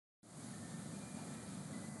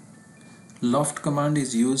Loft command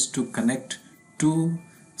is used to connect two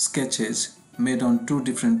sketches made on two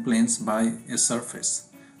different planes by a surface.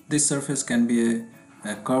 This surface can be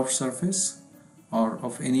a curved surface or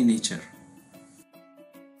of any nature.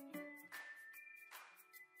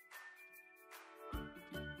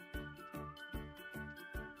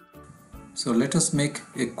 So let us make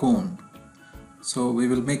a cone. So we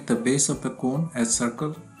will make the base of the cone as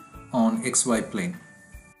circle on XY plane.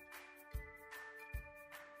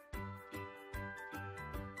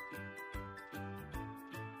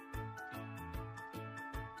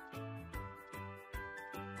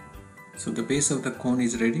 So the base of the cone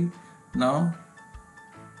is ready. Now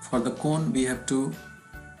for the cone we have to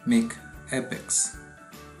make apex.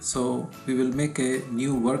 So we will make a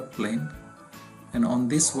new work plane, and on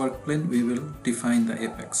this work plane we will define the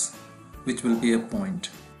apex, which will be a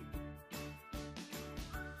point.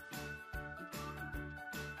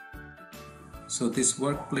 So this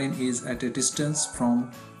work plane is at a distance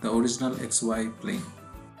from the original XY plane.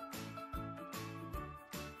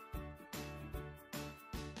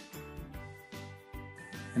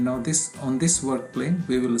 And now on this work plane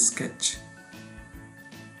we will sketch,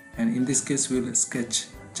 and in this case we will sketch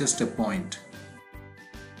just a point.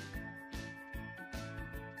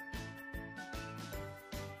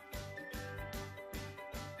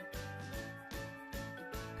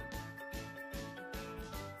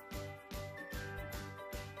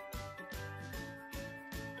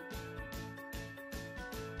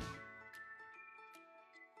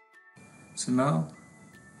 So now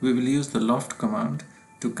we will use the loft command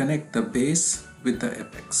to connect the base with the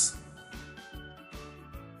apex.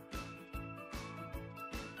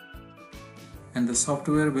 And the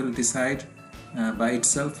software will decide by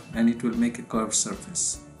itself, and it will make a curved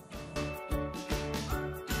surface.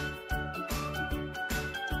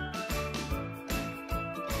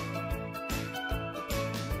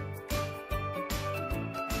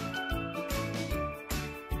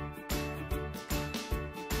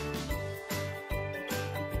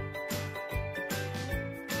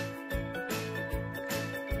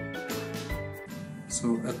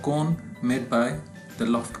 So a cone made by the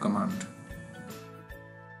loft command.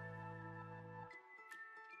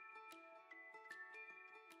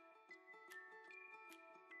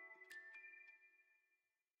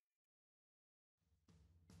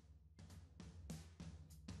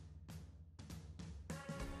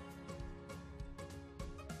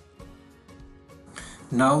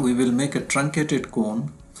 Now we will make a truncated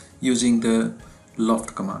cone using the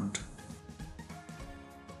loft command.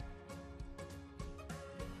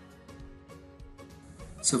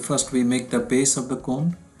 So first we make the base of the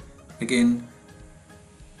cone. Again,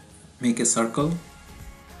 make a circle.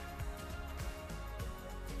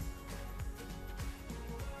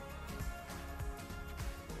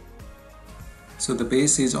 So the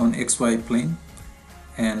base is on XY plane,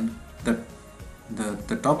 and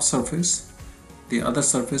the top surface, the other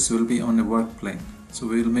surface will be on a work plane. So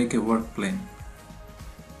we will make a work plane.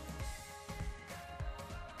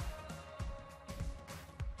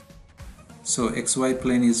 So XY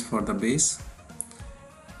plane is for the base,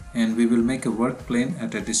 and we will make a work plane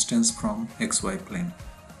at a distance from XY plane.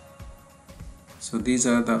 So these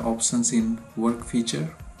are the options in work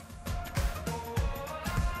feature.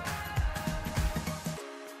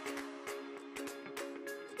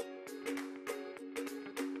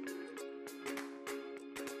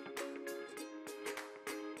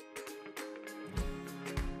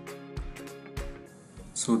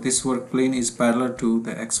 So this work plane is parallel to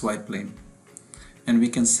the XY plane, and we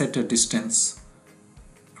can set a distance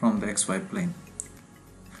from the XY plane.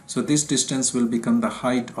 So this distance will become the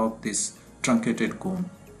height of this truncated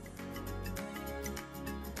cone.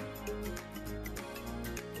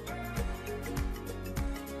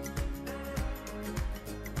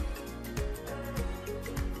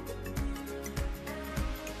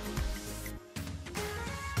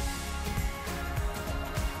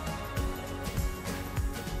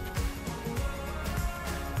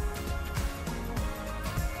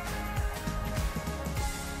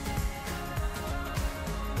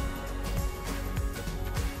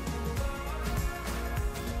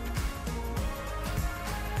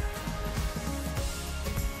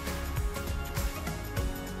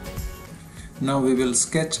 Now we will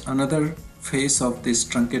sketch another face of this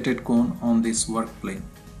truncated cone on this work plane.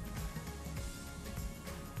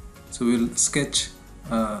 So we will sketch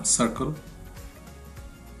a circle,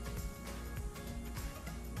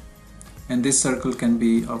 and this circle can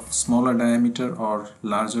be of smaller diameter or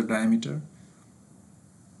larger diameter.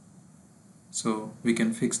 So we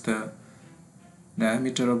can fix the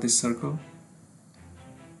diameter of this circle.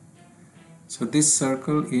 So this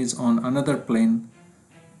circle is on another plane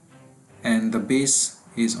and the base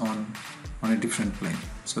is on a different plane.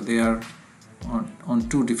 So they are on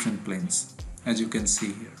two different planes, as you can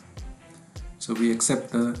see here. So we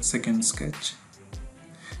accept the second sketch.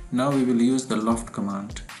 Now we will use the Loft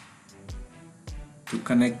command to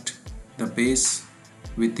connect the base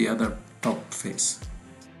with the other top face.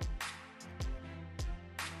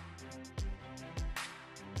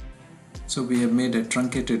 So we have made a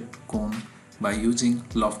truncated cone by using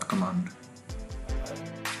Loft command.